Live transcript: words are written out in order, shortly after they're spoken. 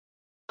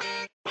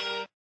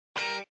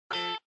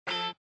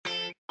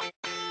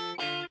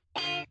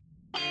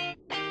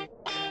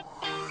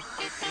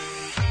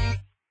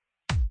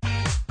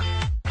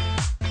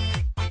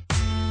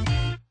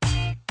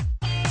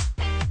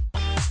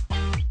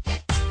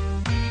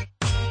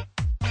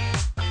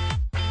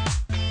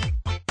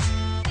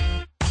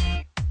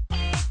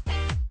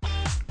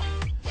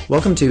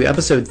Welcome to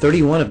episode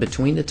 31 of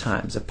Between the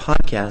Times, a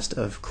podcast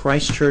of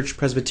Christ Church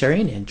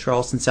Presbyterian in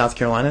Charleston, South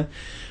Carolina.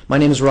 My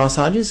name is Ross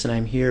Hodges, and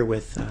I'm here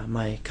with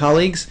my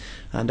colleagues,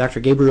 Dr.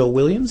 Gabriel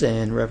Williams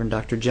and Reverend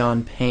Dr.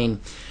 John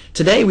Payne.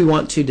 Today we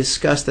want to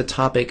discuss the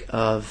topic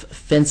of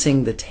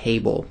fencing the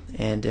table.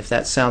 And if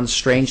that sounds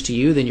strange to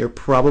you, then you're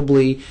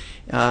probably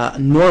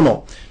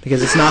normal,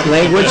 because it's not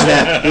language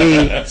that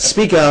we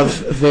speak of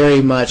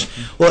very much.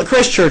 Well, at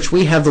Christ Church,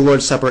 we have the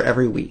Lord's Supper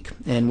every week,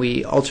 and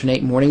we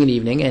alternate morning and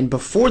evening. And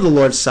before the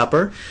Lord's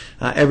Supper,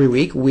 every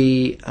week,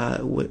 we,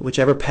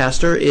 whichever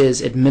pastor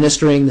is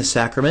administering the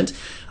sacrament,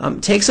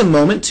 takes a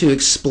moment to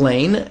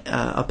explain,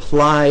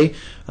 apply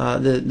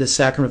the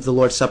sacrament of the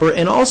Lord's Supper,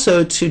 and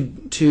also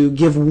to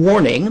give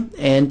warning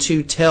and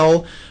to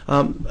tell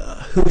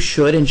who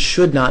should and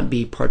should not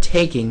be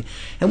partaking.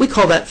 And we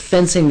call that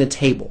fencing the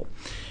table.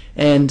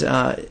 And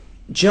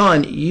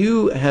John,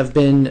 you have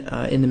been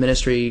in the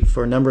ministry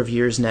for a number of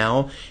years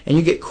now, and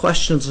you get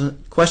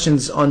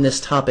questions on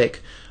this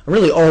topic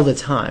really all the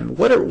time.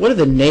 What are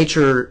the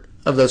nature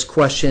of those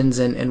questions,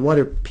 and what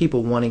are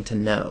people wanting to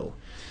know?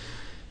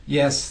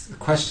 Yes,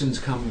 questions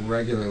come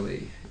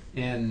regularly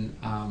in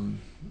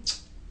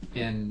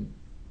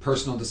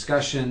personal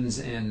discussions,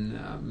 in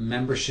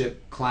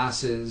membership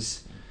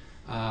classes,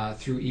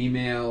 through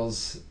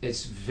emails.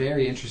 It's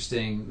very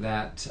interesting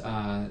that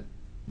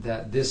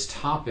this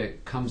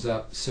topic comes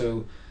up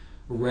so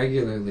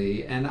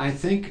regularly, and I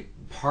think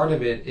part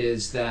of it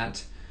is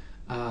that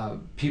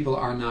people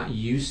are not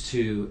used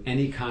to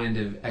any kind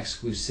of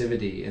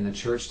exclusivity in the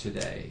church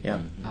today.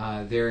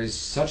 Yeah. There is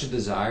such a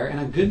desire, and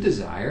a good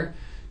desire,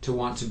 to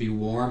want to be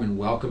warm and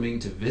welcoming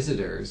to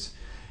visitors,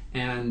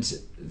 and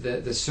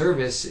the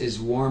service is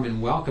warm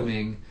and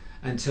welcoming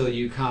until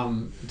you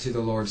come to the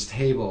Lord's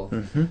table,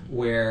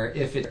 where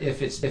if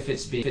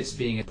it's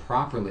being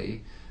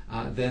properly,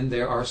 then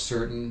there are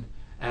certain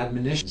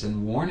admonitions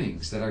and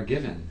warnings that are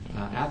given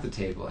at the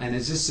table. And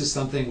is this just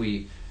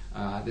something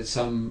that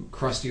some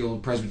crusty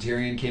old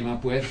Presbyterian came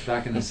up with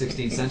back in the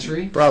 16th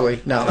century?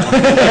 Probably, no.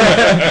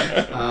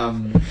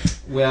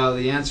 Well,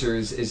 the answer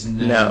is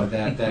no.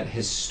 That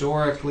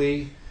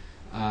historically,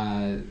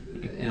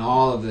 in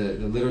all of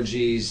the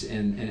liturgies,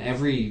 in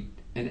every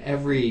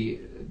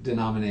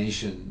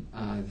denomination,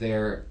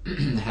 there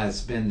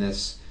has been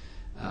this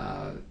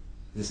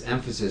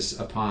emphasis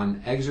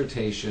upon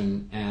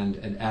exhortation and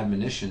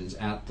admonitions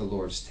at the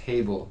Lord's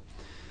table.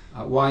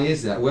 Why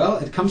is that? Well,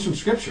 it comes from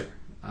Scripture.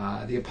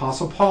 The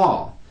Apostle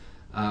Paul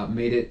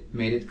made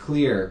it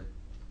clear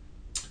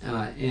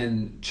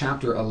in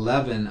chapter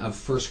 11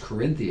 of 1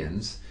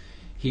 Corinthians.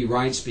 He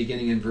writes,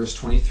 beginning in verse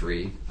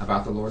 23,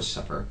 about the Lord's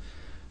Supper,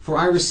 "For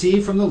I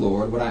received from the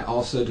Lord what I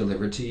also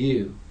delivered to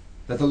you,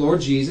 that the Lord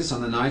Jesus,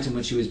 on the night in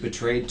which he was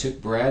betrayed,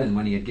 took bread, and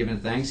when he had given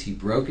thanks, he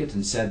broke it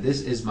and said,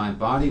 'This is my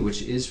body,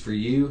 which is for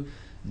you.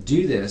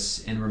 Do this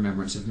in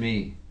remembrance of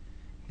me.'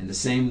 In the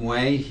same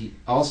way, he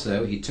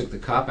took the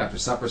cup after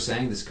supper,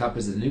 saying, 'This cup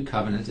is the new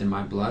covenant in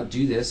my blood.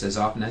 Do this as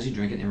often as you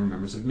drink it in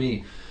remembrance of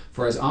me.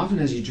 For as often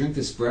as you drink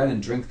this bread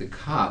and drink the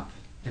cup,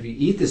 if you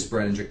eat this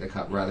bread and drink the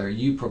cup, rather,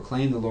 you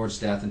proclaim the Lord's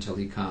death until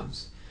he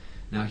comes.'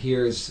 Now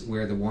here's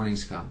where the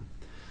warnings come.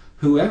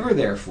 'Whoever,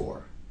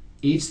 therefore,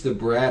 eats the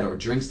bread or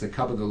drinks the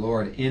cup of the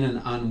Lord in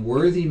an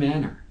unworthy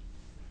manner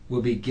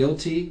will be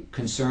guilty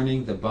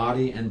concerning the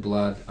body and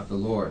blood of the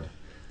Lord.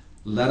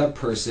 Let a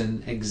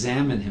person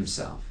examine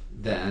himself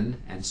then,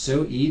 and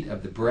so eat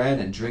of the bread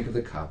and drink of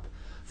the cup.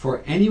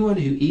 For anyone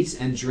who eats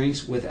and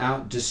drinks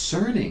without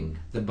discerning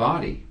the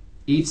body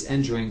eats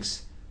and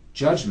drinks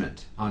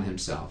judgment on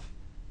himself.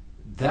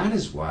 That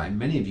is why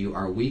many of you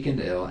are weak and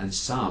ill, and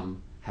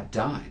some have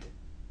died.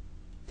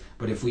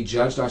 But if we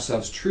judged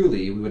ourselves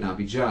truly, we would not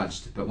be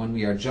judged. But when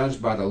we are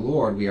judged by the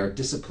Lord, we are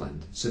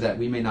disciplined, so that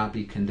we may not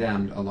be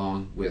condemned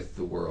along with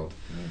the world."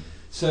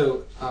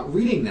 So,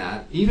 reading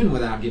that, even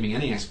without giving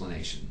any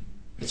explanation,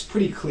 it's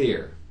pretty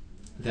clear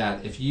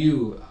that if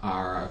you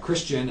are a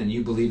Christian and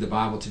you believe the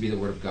Bible to be the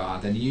Word of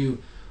God, then you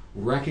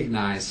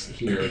recognize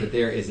here that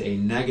there is a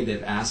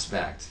negative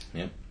aspect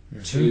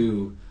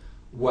to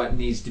what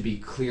needs to be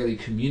clearly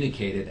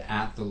communicated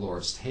at the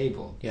Lord's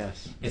table.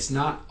 Yes. It's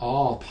not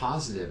all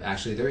positive,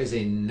 actually. There is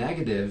a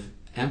negative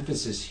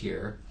emphasis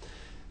here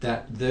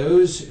that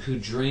those who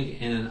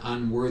drink in an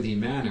unworthy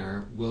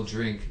manner will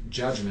drink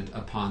judgment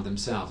upon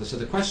themselves. So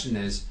the question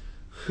is,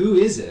 who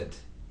is it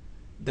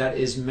that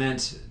is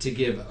meant to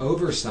give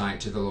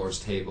oversight to the Lord's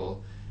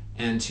table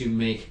and to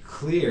make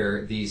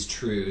clear these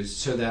truths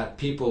so that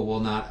people will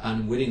not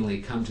unwittingly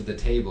come to the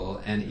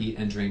table and eat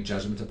and drink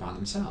judgment upon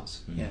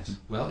themselves? Yes.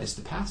 Well, it's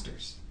the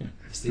pastors.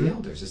 It's the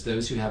elders. It's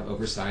those who have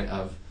oversight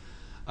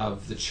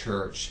of the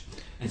church.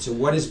 And so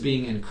what is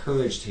being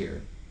encouraged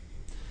here?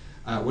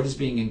 What is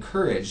being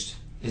encouraged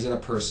is that a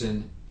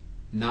person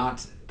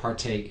not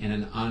partake in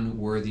an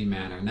unworthy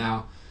manner.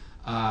 Now,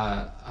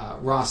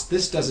 Ross,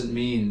 this doesn't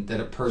mean that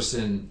a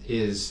person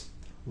is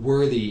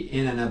worthy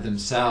in and of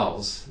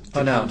themselves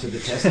to Oh, no. come to the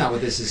text. That's not what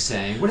this is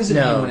saying. What does it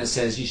No. mean when it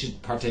says you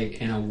should partake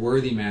in a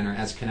worthy manner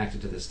as connected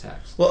to this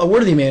text? Well, a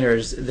worthy manner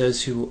is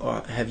those who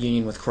have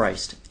union with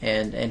Christ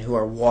and who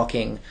are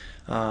walking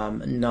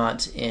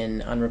not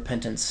in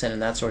unrepentant sin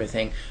and that sort of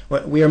thing.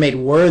 We are made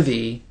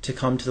worthy to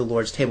come to the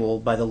Lord's table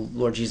by the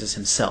Lord Jesus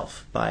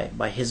himself,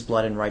 by his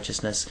blood and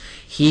righteousness.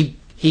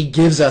 He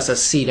gives us a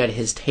seat at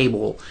his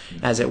table,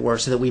 as it were,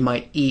 so that we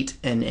might eat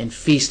and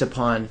feast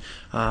upon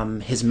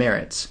his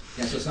merits.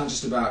 Yeah, so it's not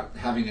just about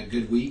having a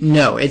good week.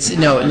 No,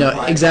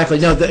 exactly.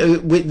 No,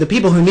 the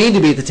people who need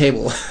to be at the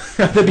table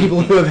are the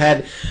people who have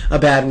had a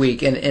bad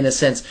week, in a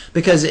sense,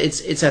 because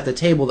it's at the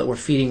table that we're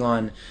feeding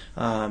on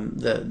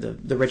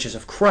the riches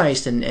of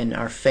Christ, and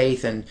our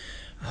faith and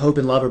hope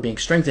and love are being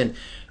strengthened.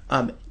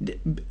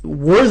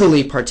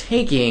 Worthily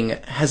partaking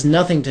has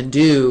nothing to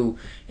do,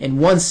 in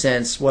one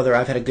sense, whether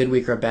I've had a good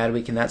week or a bad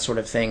week and that sort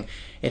of thing.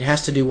 It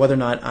has to do whether or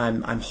not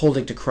I'm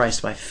holding to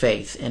Christ by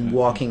faith and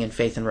walking in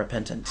faith and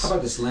repentance. How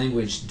about this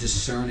language,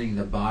 discerning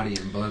the body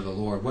and blood of the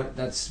Lord?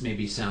 That's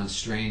maybe sounds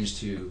strange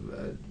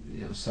to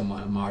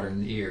somewhat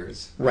modern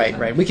ears.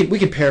 Right. We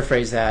could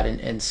paraphrase that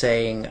in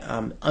saying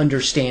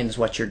understands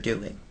what you're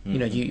doing.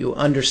 Mm-hmm. You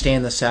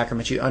understand the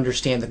sacrament. You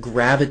understand the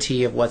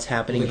gravity of what's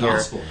happening here.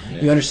 Gospel.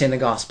 You understand the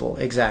gospel.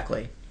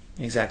 Exactly.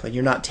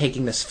 You're not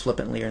taking this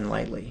flippantly and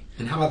lightly.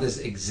 And how about this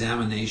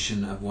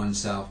examination of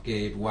oneself,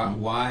 Gabe?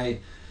 Why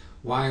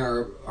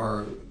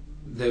are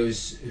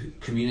those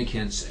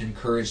communicants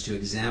encouraged to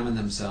examine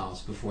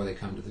themselves before they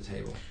come to the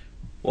table?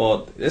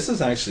 Well, this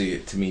is actually,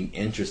 to me,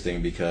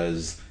 interesting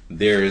because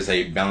there is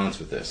a balance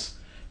with this.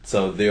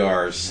 So there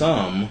are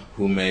some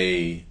who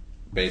may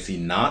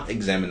basically not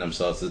examine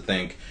themselves to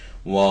think,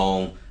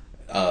 well,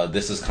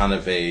 this is kind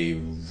of a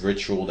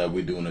ritual that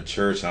we do in the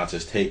church, and I'll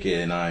just take it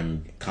and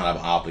I'm kind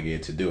of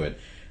obligated to do it.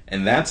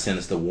 In that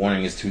sense, the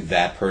warning is to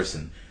that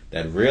person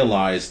that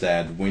realize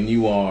that when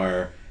you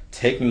are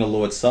taking the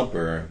Lord's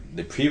Supper,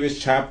 the previous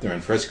chapter in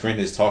 1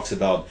 Corinthians talks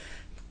about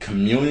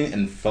communion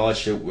and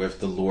fellowship with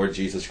the Lord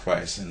Jesus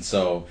Christ. And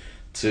so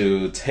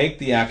to take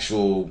the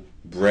actual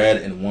bread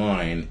and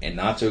wine and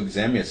not to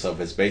examine yourself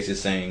is basically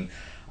saying,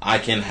 I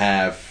can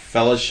have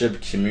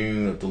fellowship,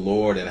 communion with the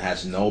Lord, and it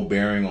has no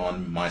bearing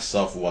on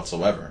myself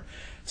whatsoever.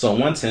 So in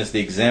one sense,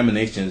 the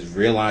examination is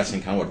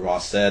realizing kind of what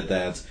Ross said,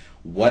 that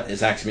what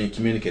is actually being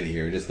communicated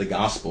here. It is the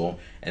gospel,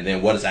 and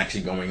then what is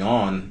actually going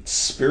on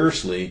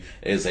spiritually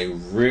is a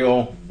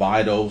real,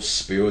 vital,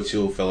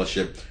 spiritual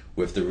fellowship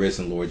with the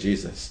risen Lord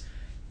Jesus.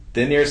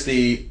 Then there's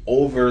the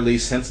overly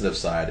sensitive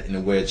side,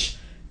 in which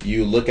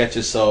you look at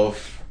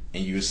yourself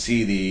and you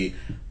see the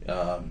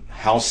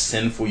how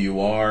sinful you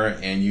are,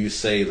 and you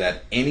say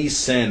that any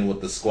sin will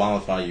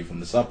disqualify you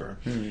from the supper.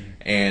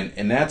 And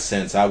in that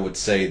sense, I would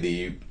say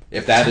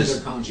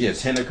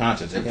tender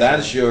conscience. If that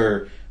is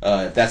your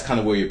if that's kind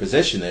of where your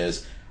position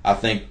is, I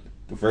think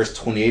verse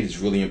 28 is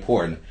really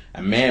important.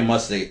 A man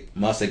must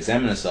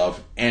examine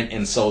himself, and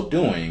in so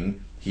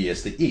doing, he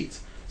is to eat.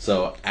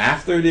 So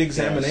after the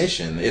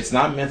examination, it's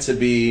not meant to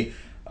be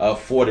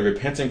for the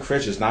repentant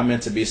Christian. It's not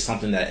meant to be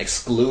something that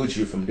excludes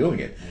you from doing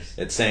it. Yes.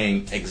 It's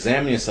saying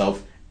examine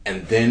yourself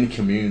and then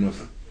commune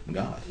with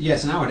God.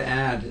 Yes, and I would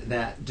add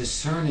that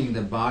discerning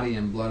the body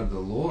and blood of the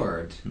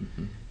Lord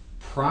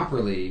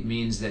properly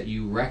means that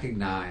you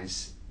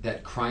recognize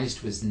that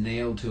Christ was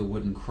nailed to a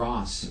wooden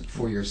cross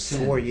for your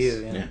sins. For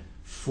you, yeah.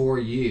 For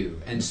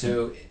you. And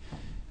so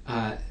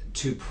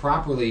to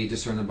properly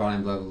discern the body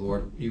and blood of the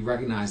Lord, you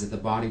recognize that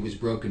the body was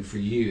broken for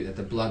you, that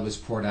the blood was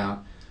poured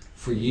out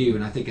for you.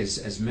 And I think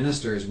as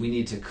ministers, we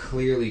need to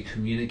clearly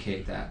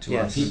communicate that to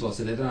our people,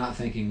 so that they're not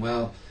thinking,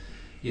 well,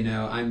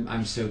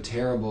 I'm so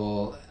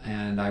terrible,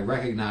 and I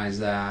recognize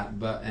that,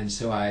 and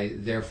so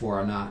therefore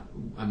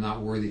I'm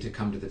not worthy to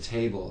come to the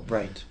table.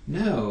 Right.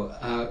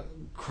 No,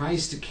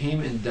 Christ came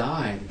and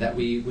died that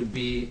we would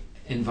be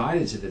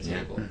invited to the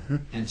table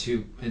and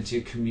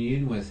to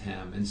commune with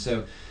Him. And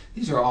so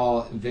these are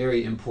all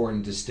very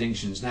important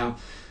distinctions. Now,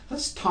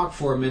 let's talk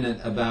for a minute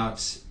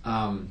about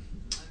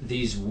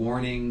these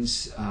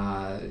warnings.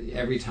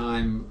 Every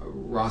time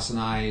Ross and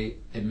I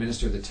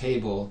administer the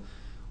table,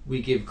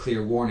 we give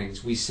clear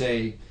warnings. We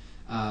say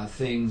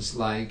things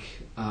like,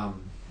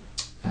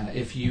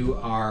 if you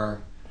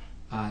are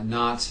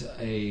not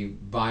a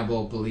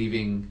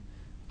Bible-believing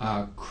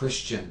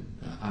Christian,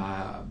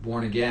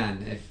 born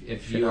again,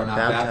 if you are not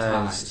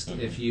baptized,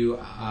 if you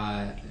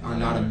are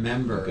not a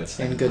member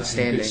in good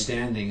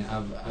standing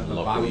of a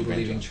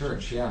Bible-believing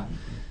church,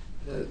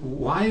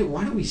 why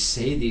do we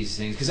say these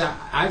things? Because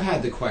I've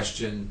had the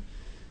question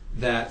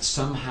that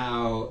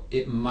somehow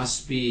it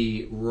must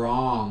be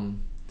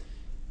wrong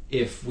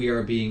if we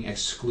are being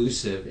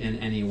exclusive in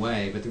any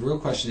way. But the real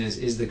question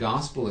is the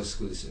gospel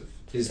exclusive?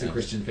 Is the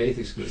Christian faith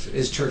exclusive?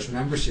 Is church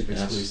membership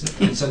exclusive?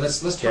 And so let's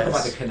talk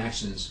about the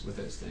connections with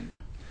those things.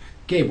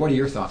 Gabe, what are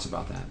your thoughts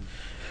about that?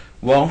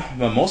 Well,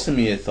 my most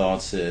immediate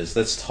thoughts is,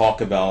 let's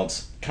talk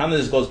about, kind of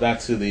this goes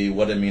back to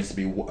what it means to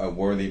be a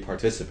worthy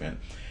participant.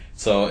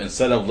 So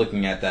instead of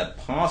looking at that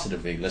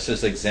positively, let's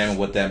just examine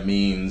what that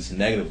means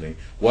negatively.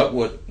 What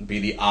would be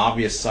the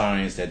obvious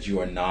signs that you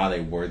are not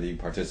a worthy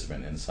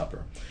participant in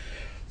supper?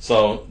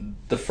 So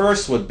the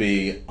first would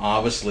be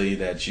obviously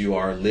that you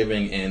are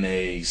living in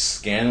a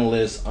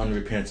scandalous,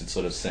 unrepentant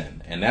sort of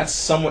sin. And that's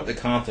somewhat the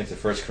context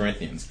of 1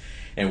 Corinthians,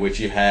 in which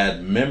you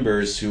had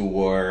members who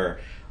were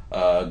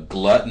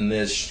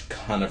gluttonous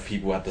kind of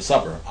people at the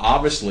supper.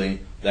 Obviously,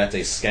 that's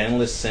a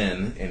scandalous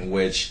sin in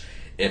which,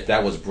 if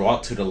that was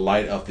brought to the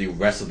light of the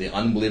rest of the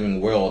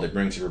unbelieving world, it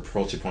brings a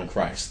reproach upon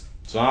Christ.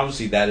 So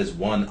obviously that is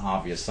one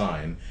obvious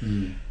sign.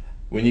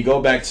 When you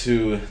go back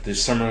to the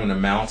Sermon on the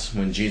Mount,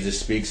 when Jesus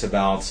speaks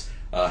about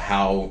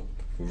how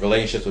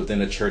relationships within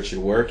the church should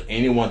work,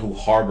 anyone who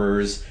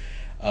harbors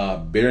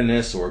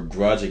bitterness or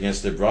grudge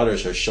against their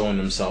brothers are showing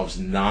themselves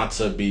not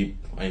to be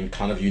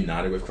kind of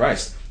united with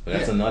Christ. But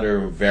that's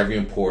another very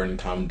important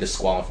kind of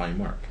disqualifying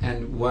mark.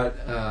 And what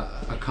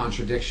a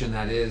contradiction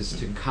that is,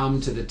 to come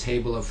to the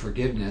table of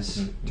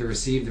forgiveness, to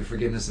receive the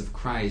forgiveness of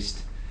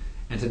Christ,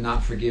 and to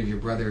not forgive your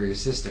brother or your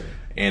sister.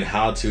 And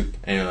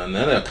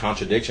another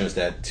contradiction is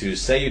that to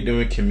say you're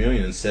doing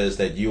communion says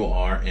that you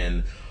are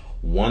in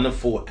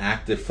wonderful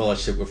active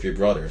fellowship with your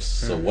brothers.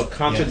 So what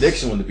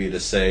contradiction would it be to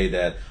say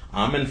that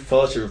I'm in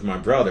fellowship with my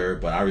brother,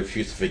 but I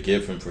refuse to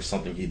forgive him for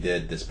something he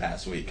did this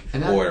past week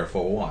or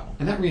for a while?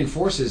 And that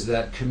reinforces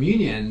that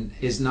communion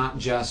is not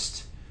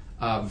just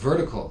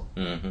vertical.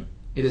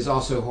 It is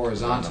also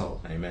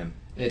horizontal. Amen.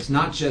 It's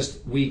not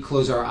just we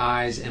close our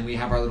eyes and we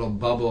have our little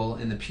bubble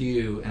in the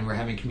pew and we're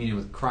having communion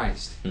with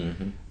Christ.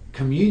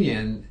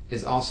 Communion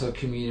is also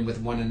communion with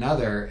one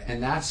another,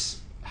 and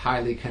that's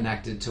highly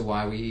connected to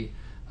why we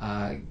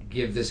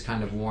give this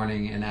kind of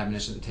warning and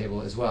admonition at the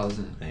table as well,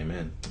 isn't it?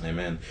 Amen.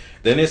 Amen.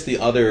 Then it's the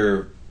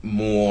other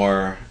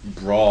more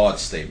broad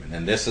statement,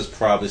 and this is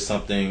probably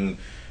something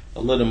a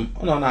little,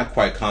 not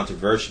quite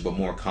controversial, but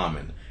more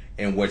common,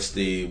 in which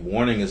the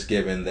warning is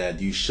given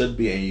that you should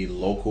be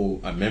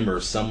a member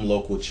of some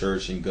local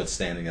church in good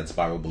standing that's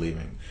Bible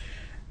believing.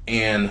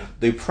 And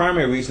the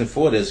primary reason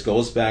for this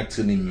goes back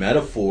to the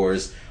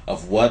metaphors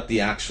of what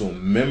the actual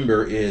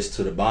member is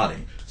to the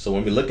body. So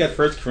when we look at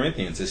 1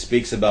 Corinthians, it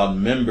speaks about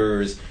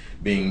members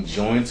being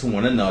joined to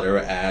one another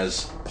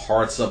as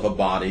parts of a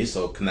body,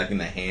 so connecting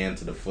the hand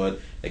to the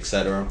foot,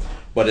 etc.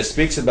 But it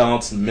speaks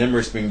about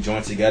members being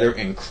joined together,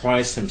 and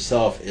Christ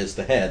himself is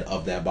the head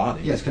of that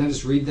body. Yes, can I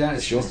just read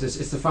that? Sure.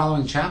 It's the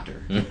following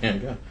chapter.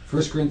 Yeah.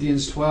 1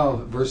 Corinthians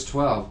 12, verse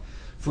 12.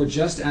 For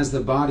just as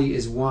the body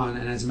is one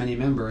and has many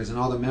members, and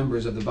all the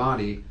members of the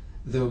body,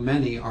 though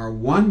many, are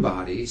one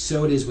body,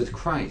 so it is with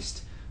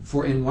Christ.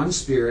 For in one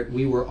Spirit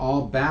we were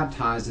all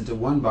baptized into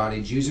one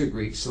body, Jews or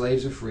Greeks,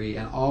 slaves or free,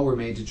 and all were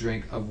made to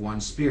drink of one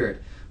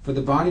Spirit. For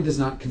the body does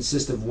not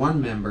consist of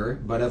one member,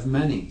 but of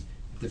many.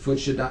 If the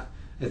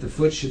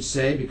foot should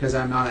say, because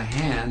I am not a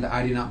hand,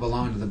 I do not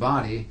belong to the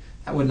body,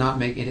 that would not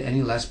make it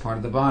any less part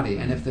of the body.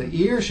 And if the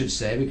ear should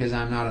say, because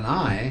I am not an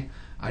eye,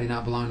 I do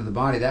not belong to the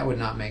body, that would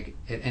not make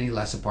it any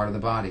less a part of the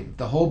body. If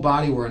the whole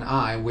body were an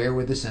eye, where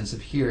would the sense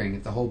of hearing?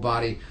 If the whole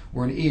body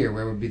were an ear,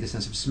 where would be the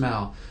sense of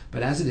smell?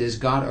 But as it is,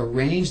 God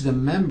arranged the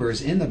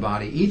members in the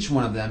body, each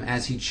one of them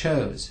as he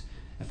chose.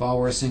 If all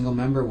were a single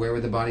member, where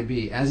would the body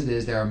be? As it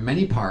is, there are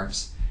many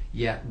parts,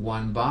 yet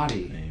one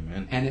body.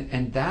 Amen.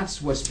 And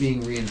that's what's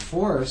being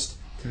reinforced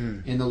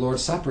in the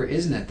Lord's Supper,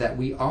 isn't it? That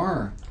we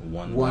are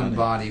one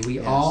body. We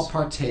all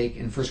partake,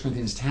 in 1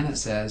 Corinthians 10 it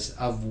says,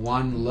 of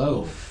one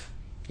loaf.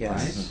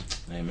 Yes.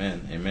 Right?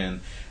 Amen. Amen.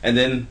 And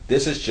then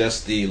this is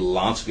just the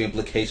logical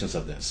implications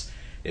of this.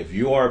 If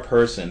you are a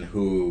person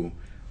who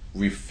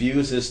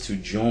refuses to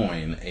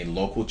join a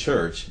local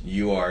church,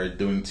 you are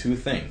doing two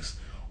things.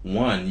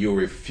 One, you're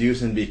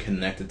refusing to be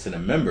connected to the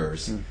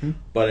members,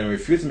 but in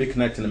refusing to be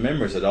connected to the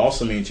members, it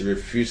also means you're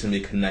refusing to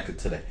be connected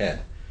to the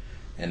head.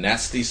 And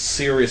that's the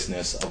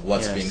seriousness of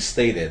what's being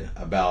stated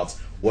about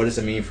what does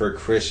it mean for a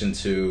Christian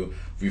to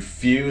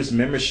refuse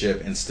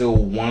membership and still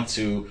want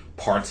to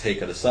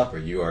partake of the supper.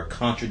 You are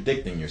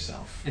contradicting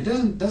yourself. And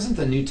doesn't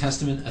the New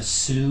Testament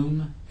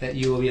assume that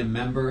you will be a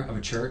member of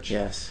a church?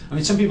 Yes. I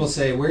mean, some people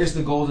say, where's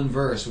the golden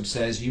verse which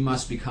says you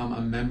must become a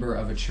member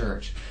of a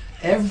church?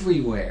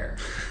 Everywhere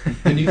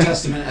the New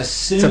Testament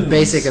assumes... It's a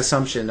basic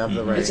assumption of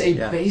the right. It's a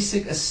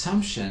basic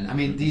assumption. I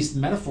mean, these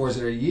metaphors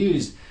that are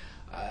used,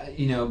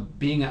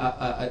 being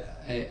a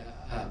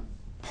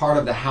part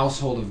of the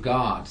household of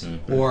God,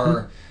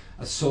 or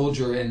a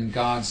soldier in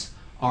God's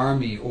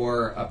army,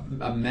 or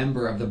a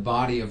member of the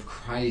body of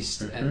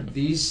Christ. And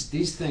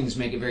these things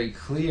make it very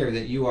clear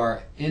that you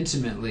are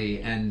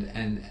intimately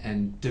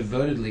and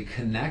devotedly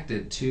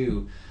connected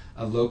to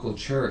a local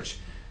church.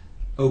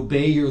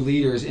 Obey your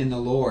leaders in the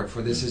Lord,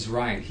 for this is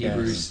right.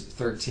 Hebrews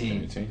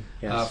 13.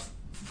 Yes.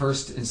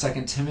 1st and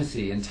 2nd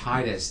Timothy and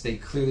Titus, they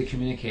clearly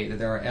communicate that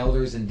there are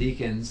elders and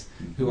deacons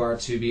who are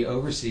to be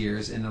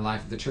overseers in the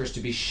life of the church, to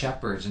be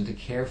shepherds and to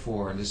care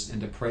for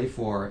and to pray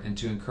for and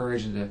to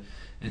encourage and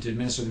to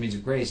administer the means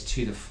of grace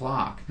to the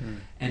flock.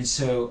 And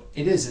so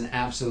it is an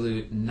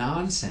absolute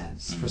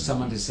nonsense for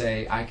someone to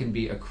say, I can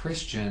be a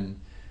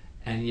Christian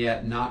and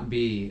yet not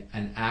be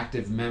an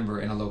active member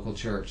in a local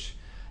church.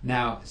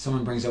 Now,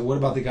 someone brings up, what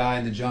about the guy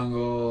in the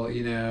jungle,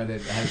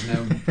 that has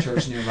no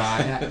church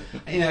nearby?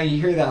 And you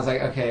hear that, it's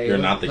like, okay. You're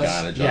not the guy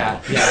in the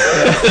jungle.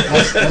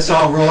 Yeah. Let's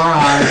all roll our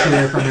eyes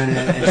here for a minute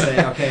and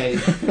say,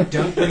 okay,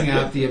 don't bring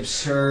up the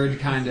absurd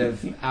kind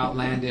of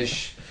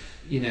outlandish,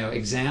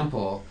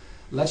 example.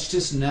 Let's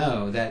just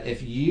know that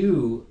if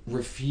you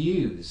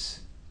refuse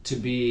to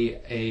be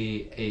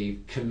a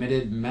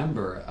committed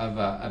member of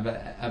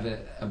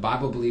a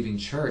Bible-believing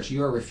church,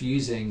 you are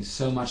refusing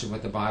so much of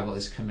what the Bible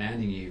is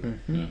commanding you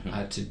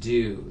to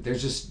do.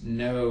 There's just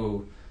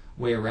no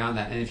way around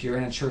that. And if you're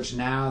in a church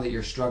now that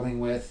you're struggling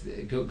with,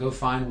 go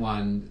find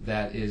one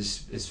that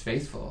is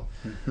faithful.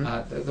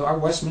 Our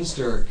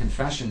Westminster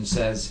Confession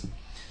says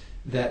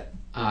that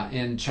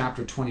in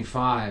chapter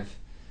 25,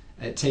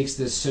 it takes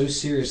this so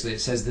seriously. It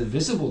says the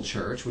visible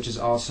church, which is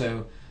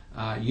also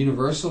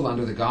universal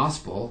under the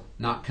gospel,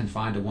 not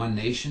confined to one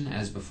nation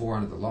as before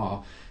under the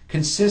law,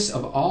 consists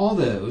of all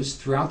those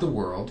throughout the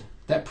world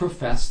that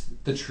profess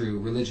the true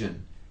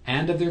religion,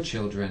 and of their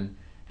children,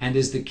 and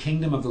is the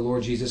kingdom of the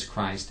Lord Jesus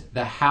Christ,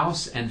 the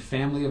house and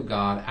family of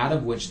God, out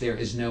of which there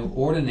is no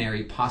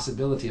ordinary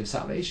possibility of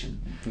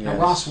salvation. Yes. Now,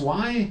 Ross,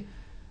 why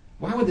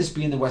would this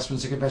be in the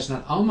Westminster Confession?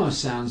 That almost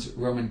sounds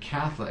Roman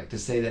Catholic, to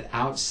say that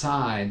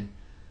outside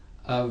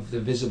of the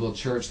visible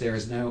church there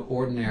is no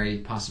ordinary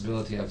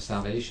possibility of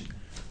salvation.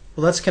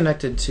 Well, that's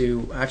connected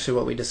to actually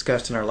what we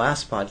discussed in our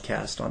last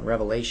podcast on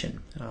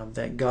Revelation,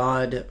 that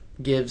God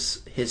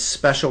gives his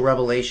special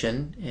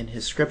revelation in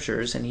his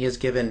scriptures, and he has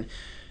given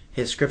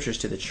his scriptures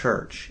to the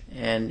church.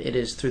 And it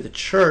is through the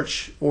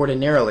church,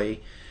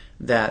 ordinarily,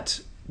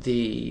 that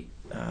the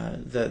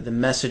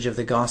message of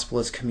the gospel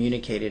is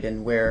communicated,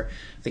 and where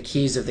the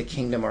keys of the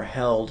kingdom are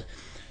held.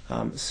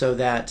 So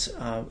that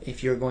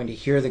if you're going to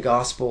hear the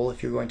gospel,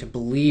 if you're going to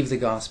believe the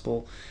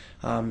gospel,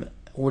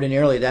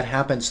 ordinarily that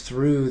happens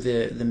through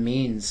the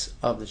means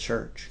of the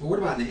church. Well, what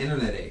about in the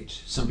internet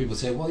age? Some people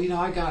say, well,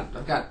 I've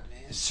got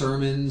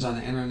sermons on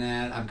the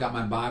internet, I've got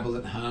my Bible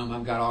at home,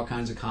 I've got all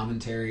kinds of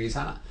commentaries.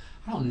 I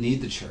don't need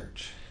the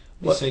church.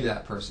 What do you say to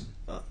that person?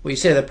 Well, you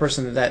say to that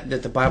person that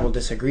the Bible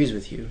disagrees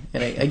with you.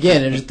 And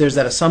again, there's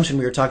that assumption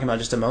we were talking about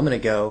just a moment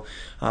ago,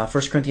 1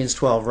 Corinthians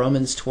 12,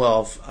 Romans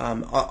 12,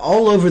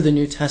 all over the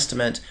New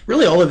Testament,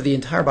 really all over the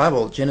entire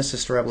Bible,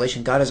 Genesis to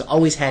Revelation, God has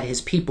always had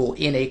his people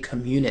in a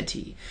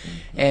community.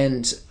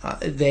 And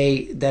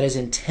that is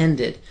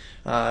intended,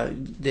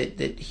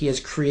 that he has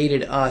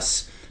created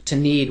us to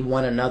need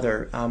one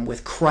another,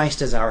 with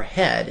Christ as our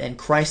head, and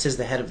Christ is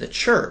the head of the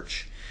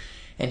church,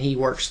 and he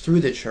works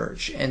through the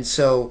church. And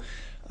so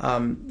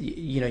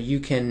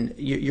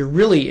you're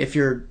really, if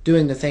you're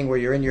doing the thing where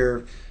you're in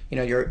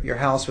your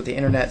house with the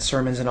internet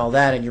sermons and all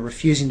that, and you're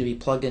refusing to be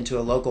plugged into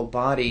a local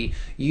body,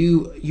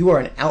 you are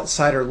an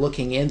outsider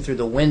looking in through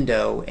the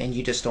window, and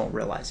you just don't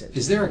realize it.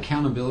 Is there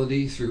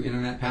accountability through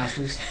internet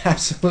pastors?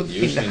 Absolutely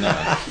Usually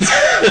not.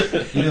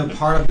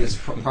 Part of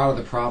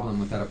the problem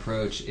with that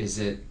approach is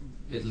it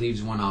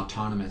leaves one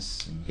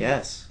autonomous.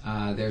 Yes.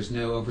 There's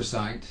no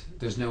oversight.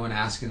 There's no one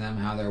asking them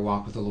how their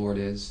walk with the Lord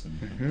is.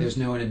 There's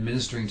no one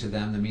administering to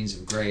them the means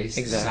of grace,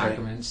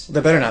 sacraments.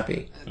 There better not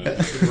be.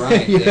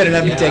 Right. You better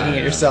not be taking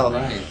it yourself.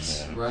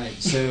 Right.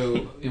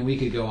 So, and we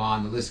could go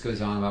on. The list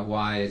goes on about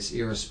why it's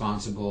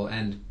irresponsible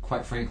and,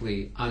 quite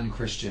frankly,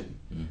 unchristian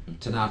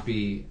to not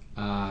be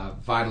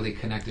vitally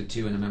connected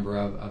to and a member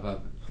of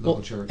a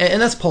local church.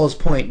 And that's Paul's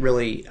point,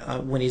 really,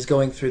 when he's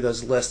going through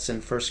those lists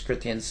in 1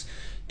 Corinthians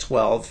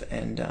 12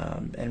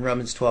 and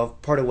Romans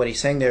 12. Part of what he's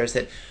saying there is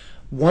that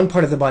one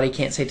part of the body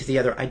can't say to the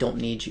other, I don't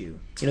need you.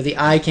 The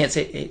eye can't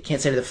say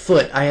to the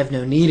foot, I have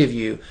no need of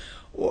you,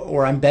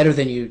 or I'm better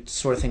than you,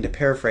 sort of thing, to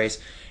paraphrase.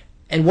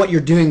 And what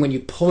you're doing when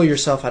you pull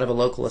yourself out of a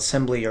local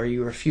assembly or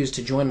you refuse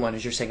to join one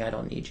is you're saying, I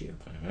don't need you.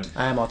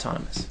 I am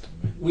autonomous.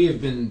 We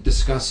have been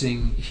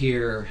discussing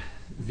here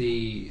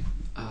the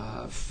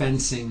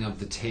fencing of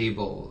the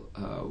table,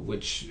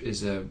 which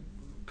is a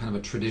kind of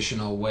a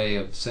traditional way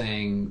of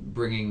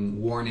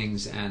bringing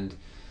warnings and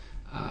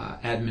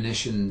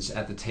admonitions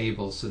at the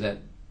table so that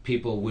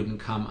people wouldn't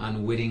come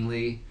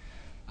unwittingly,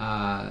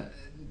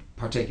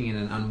 partaking in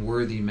an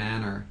unworthy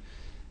manner,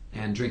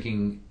 and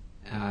drinking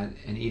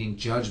and eating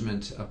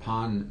judgment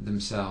upon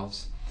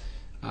themselves.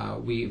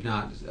 We've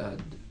not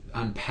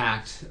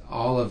unpacked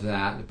all of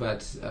that,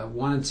 but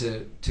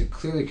wanted to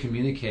clearly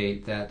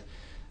communicate that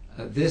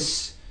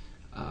this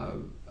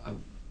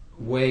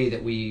way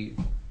that we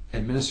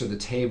administer the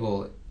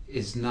table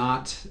is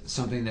not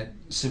something that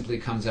simply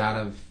comes out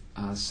of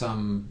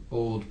some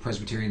old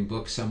Presbyterian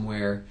book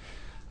somewhere.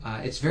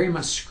 It's very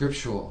much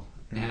scriptural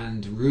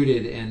and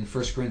rooted in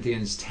 1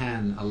 Corinthians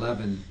 10,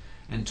 11,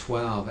 and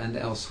 12, and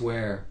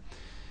elsewhere.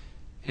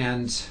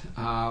 And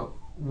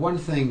one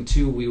thing,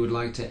 too, we would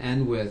like to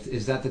end with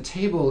is that the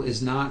table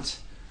is not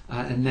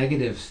a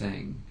negative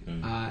thing.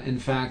 In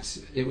fact,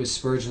 it was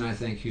Spurgeon, I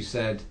think, who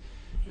said,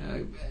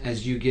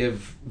 as you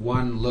give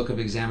one look of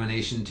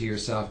examination to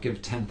yourself,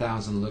 give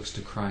 10,000 looks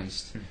to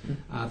Christ.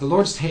 The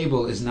Lord's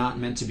table is not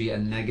meant to be a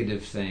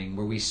negative thing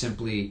where we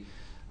simply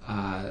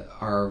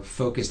are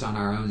focused on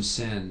our own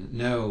sin.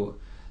 No,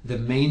 the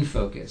main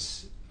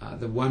focus,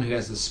 the one who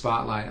has the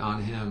spotlight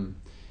on him,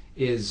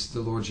 is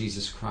the Lord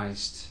Jesus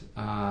Christ,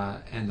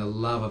 and the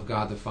love of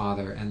God the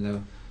Father,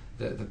 and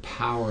the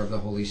power of the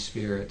Holy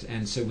Spirit.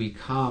 And so we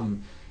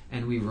come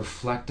and we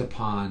reflect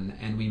upon,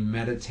 and we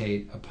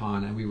meditate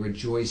upon, and we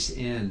rejoice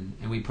in,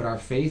 and we put our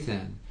faith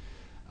in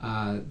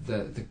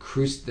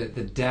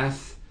the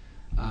death,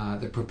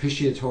 the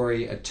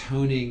propitiatory,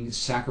 atoning,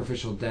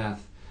 sacrificial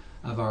death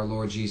of our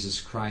Lord Jesus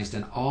Christ,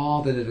 and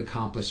all that it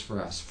accomplished for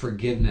us: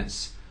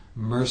 forgiveness,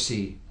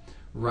 mercy,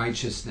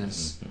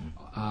 righteousness,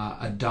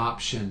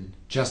 adoption,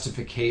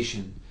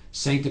 justification,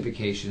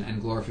 sanctification,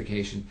 and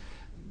glorification.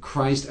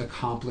 Christ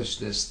accomplished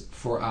this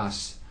for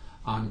us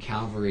on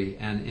Calvary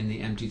and in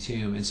the empty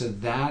tomb. And so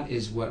that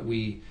is what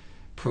we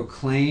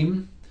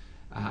proclaim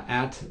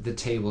at the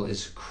table,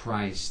 is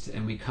Christ.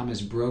 And we come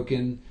as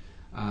broken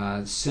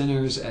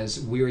sinners, as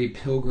weary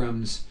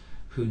pilgrims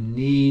who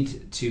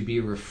need to be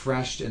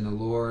refreshed in the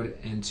Lord,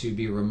 and to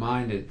be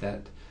reminded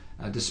that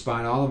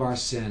despite all of our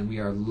sin, we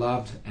are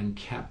loved and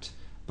kept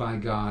by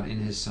God in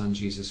his Son,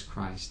 Jesus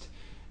Christ.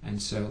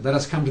 And so let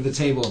us come to the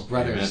table,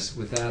 brothers,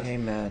 with that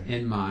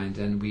in mind.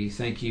 And we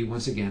thank you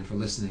once again for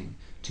listening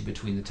to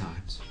Between the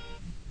Times.